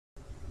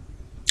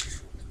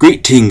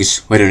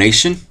Greetings, Raider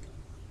Nation.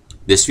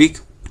 This week,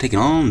 we're taking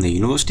on the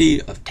University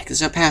of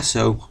Texas El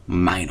Paso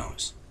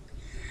Miners.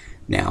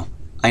 Now,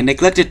 I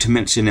neglected to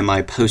mention in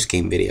my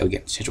post-game video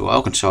against Central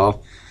Arkansas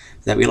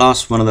that we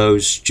lost one of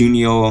those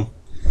junior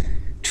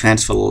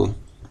transfer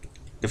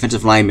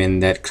defensive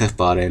linemen that Cliff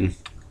brought in,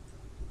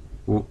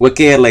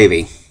 Wickie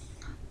Levy.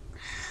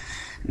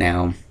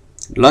 Now,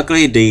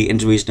 luckily the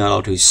injury is not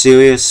all too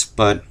serious,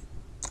 but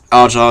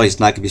odds are he's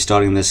not going to be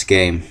starting this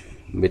game,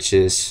 which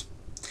is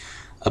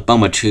a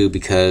bummer too,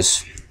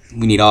 because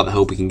we need all the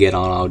help we can get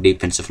on our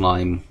defensive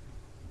line.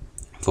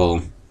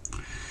 For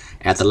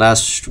after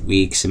last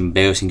week's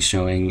embarrassing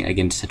showing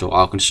against Central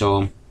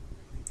Arkansas,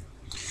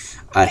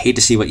 I'd hate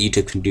to see what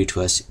UTEP can do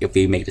to us if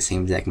we make the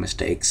same exact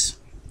mistakes,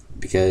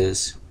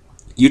 because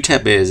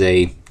UTEP is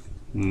a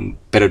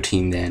better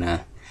team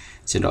than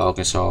Central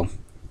Arkansas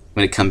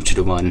when it comes to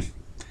the run.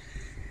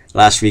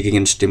 Last week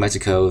against New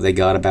Mexico, they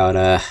got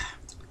about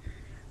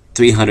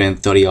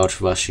 330 yards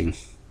rushing.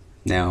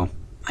 Now,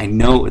 I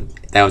know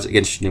that was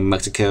against New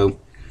Mexico,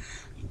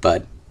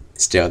 but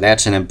still,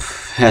 that's an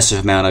impressive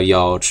amount of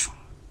yards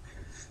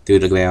through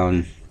the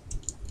ground,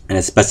 and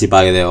especially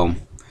by their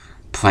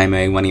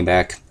primary running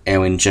back,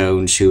 Aaron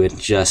Jones, who is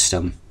just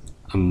a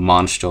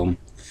monster.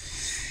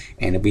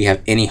 And if we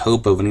have any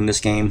hope of winning this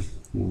game,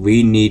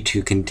 we need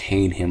to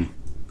contain him,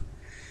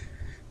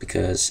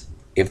 because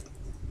if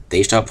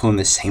they start pulling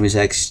the same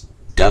exact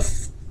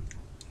stuff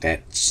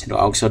that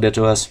Central Arkansas did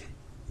to us,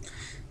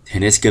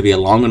 and it's going to be a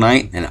longer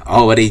night than it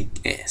already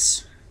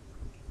is.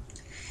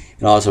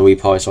 And also, we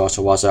probably should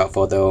also watch out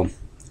for the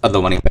other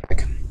running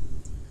back,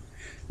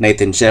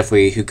 Nathan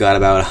Jeffrey, who got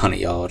about 100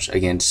 yards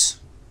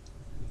against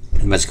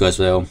New Mexico as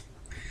well.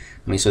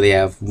 I mean, so they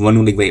have one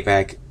really great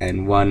back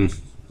and one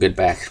good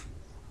back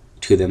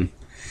to them.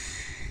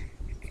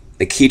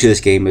 The key to this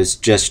game is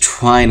just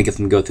trying to get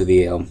them to go through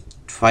the air.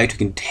 Try to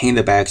contain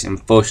the backs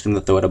and force them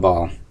to throw the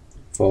ball.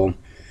 For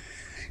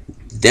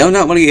they're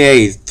not really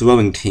a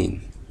throwing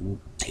team.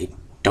 They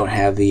don't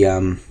have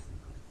the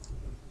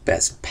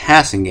best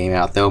passing game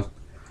out though,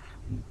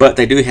 but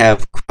they do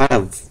have quite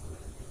a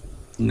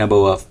number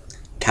of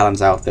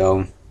talents out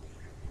there,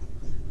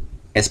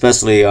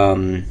 especially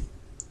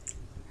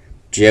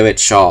Jarrett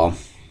Shaw,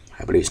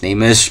 I believe his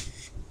name is,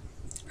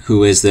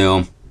 who is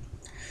their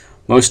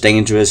most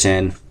dangerous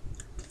and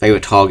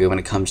favorite target when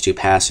it comes to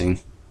passing.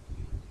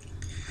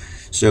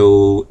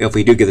 So if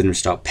we do get them to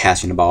start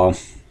passing the ball,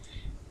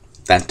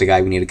 that's the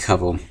guy we need to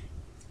cover.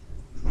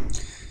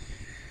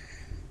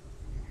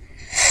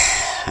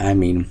 I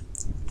mean,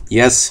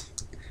 yes,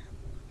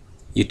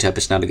 UTEP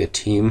is not a good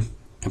team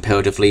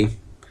comparatively,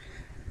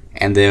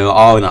 and they're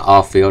all in the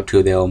off-field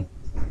to their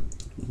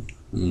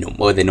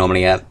more than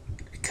normally at,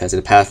 because in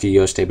the past few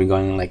years they've been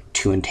going like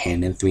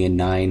 2-10 and 3-9,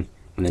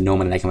 when they're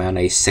normally like around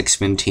a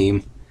 6-win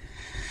team.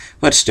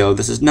 But still,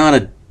 this is not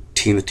a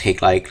team to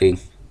take lightly,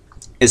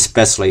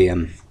 especially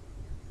in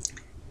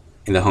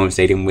the home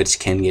stadium, which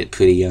can get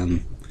pretty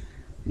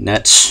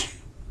nuts.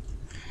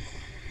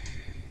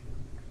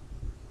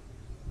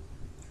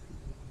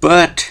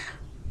 But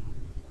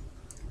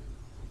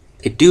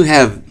they do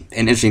have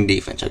an interesting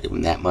defense, I'll give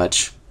them that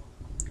much.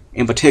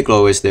 In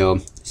particular is their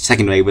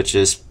secondary, which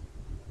is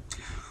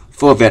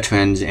 4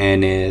 veterans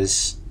and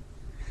is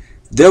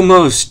their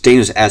most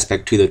dangerous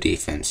aspect to their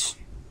defense.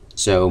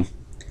 So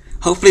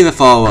hopefully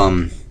with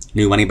our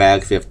new running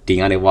back, with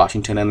DeAndre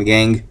Washington and the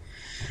gang,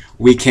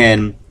 we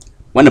can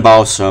run the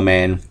ball some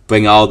and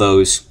bring all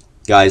those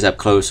guys up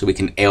close so we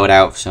can air it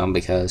out some,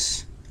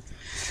 because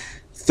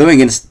throwing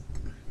against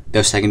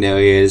their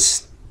secondary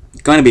is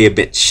going to be a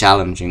bit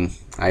challenging,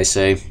 I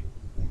say.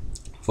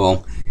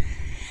 For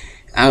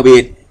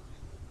albeit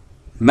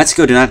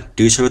Mexico did not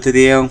do so through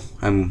the air,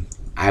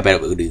 I bet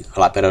it would do a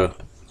lot better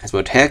as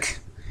well tech.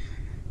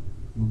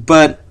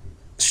 But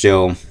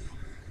still,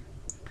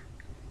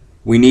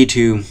 we need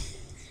to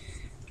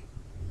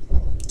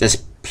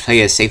just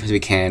play as safe as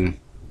we can,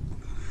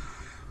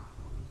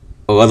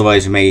 or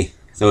otherwise we may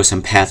throw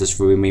some passes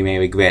we may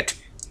regret,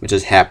 which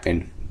has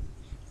happened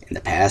in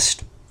the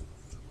past.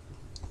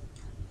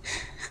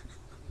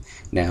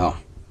 Now,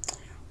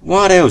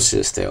 what else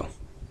is there?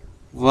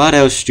 What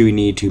else do we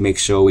need to make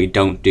sure we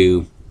don't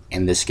do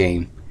in this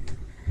game?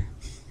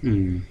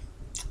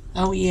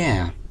 Oh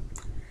yeah.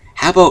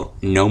 How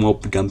about no more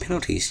dumb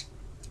penalties?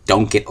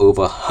 Don't get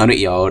over 100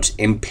 yards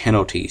in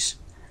penalties,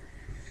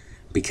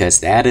 because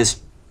that is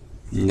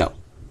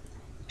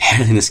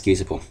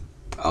inexcusable.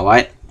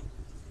 Alright?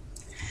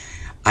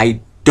 I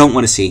don't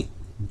want to see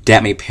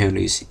that many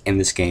penalties in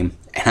this game,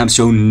 and I'm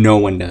sure no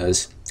one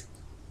does.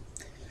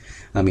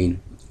 I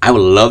mean, I would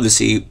love to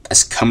see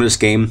us come to this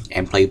game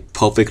and play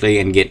perfectly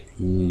and get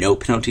no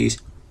penalties,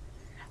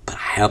 but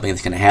I don't think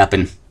it's going to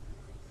happen.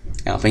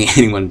 I don't think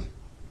anyone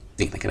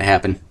thinks it's going to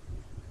happen.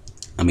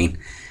 I mean,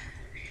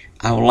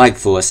 I would like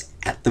for us,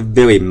 at the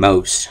very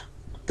most,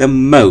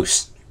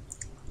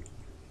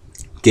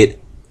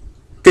 get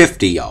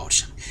 50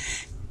 yards.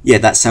 Yeah,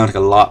 that sounds like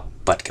a lot,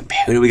 but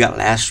compared to what we got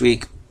last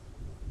week,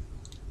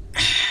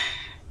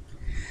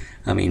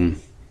 I mean,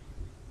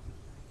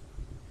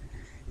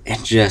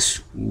 It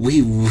just,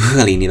 we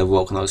really need to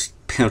work on those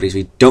penalties.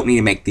 We don't need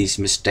to make these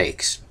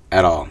mistakes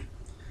at all.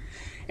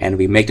 And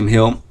we make them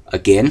here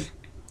again.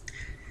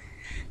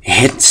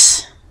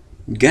 It's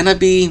gonna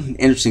be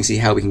interesting to see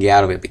how we can get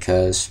out of it,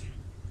 because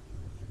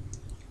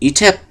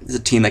UTEP is a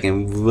team that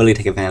can really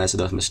take advantage of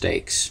those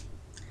mistakes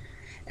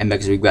and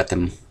make us regret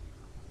them,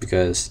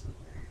 because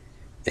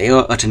they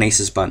are a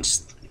tenacious bunch.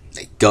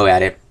 They go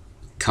at it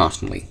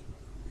constantly.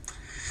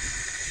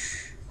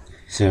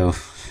 So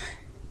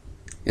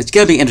it's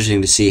gonna be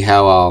interesting to see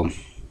how our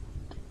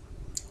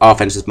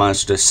offense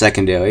responds to the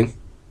secondary,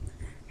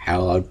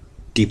 how our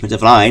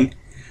defensive line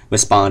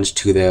responds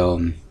to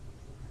their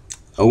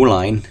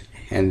O-line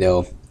and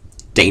their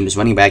dangerous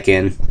running back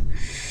in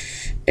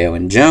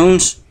Aaron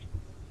Jones,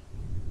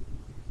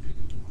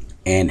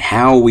 and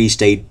how we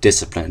stay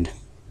disciplined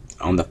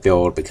on the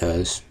field,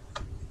 because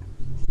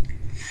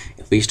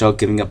if we start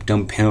giving up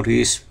dumb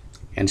penalties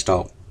and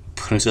start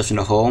putting us in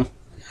the hole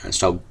and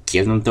start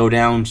giving them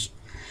throwdowns,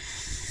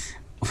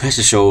 rest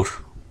assured,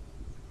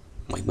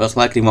 we most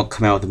likely won't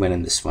come out with a win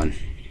in this one.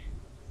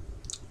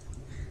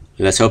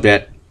 Let's hope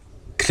that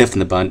Cliff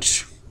and the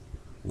bunch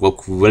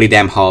work really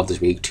damn hard this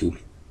week to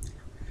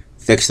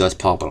fix those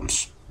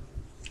problems.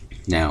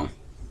 Now,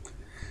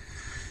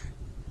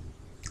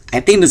 I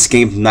think this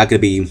game's not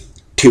going to be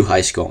too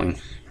high scoring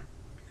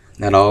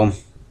at all.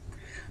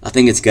 I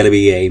think it's going to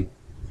be a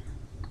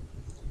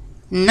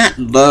not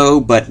low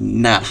but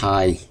not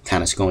high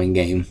kind of scoring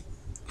game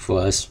for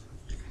us.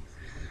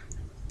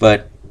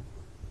 But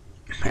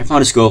my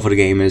final score for the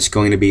game is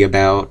going to be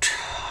about,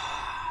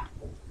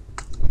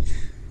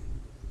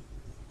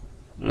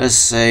 let's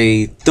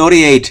say,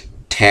 38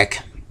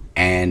 Tech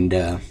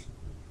and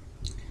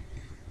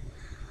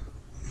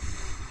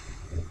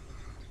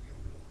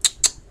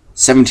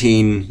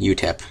 17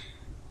 UTEP.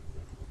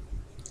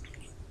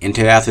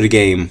 Until after the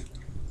game,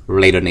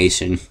 Raider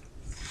Nation.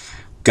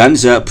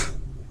 Guns up,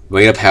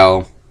 Raid up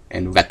hell,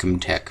 and wreck 'em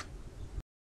Tech.